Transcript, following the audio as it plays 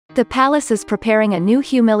The palace is preparing a new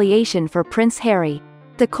humiliation for Prince Harry.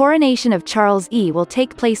 The coronation of Charles will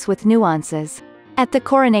take place with nuances. At the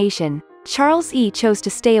coronation, Charles chose to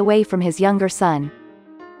stay away from his younger son.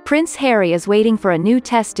 Prince Harry is waiting for a new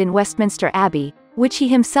test in Westminster Abbey, which he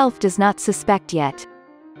himself does not suspect yet.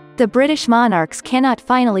 The British monarchs cannot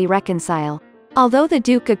finally reconcile. Although the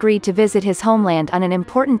Duke agreed to visit his homeland on an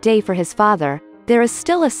important day for his father, there is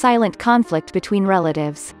still a silent conflict between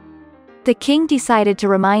relatives. The king decided to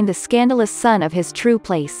remind the scandalous son of his true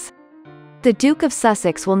place. The Duke of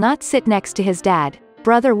Sussex will not sit next to his dad,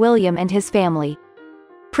 brother William and his family.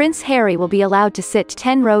 Prince Harry will be allowed to sit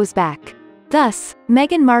 10 rows back. Thus,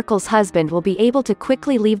 Meghan Markle's husband will be able to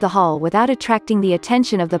quickly leave the hall without attracting the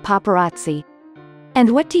attention of the paparazzi.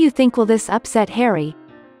 And what do you think? Will this upset Harry?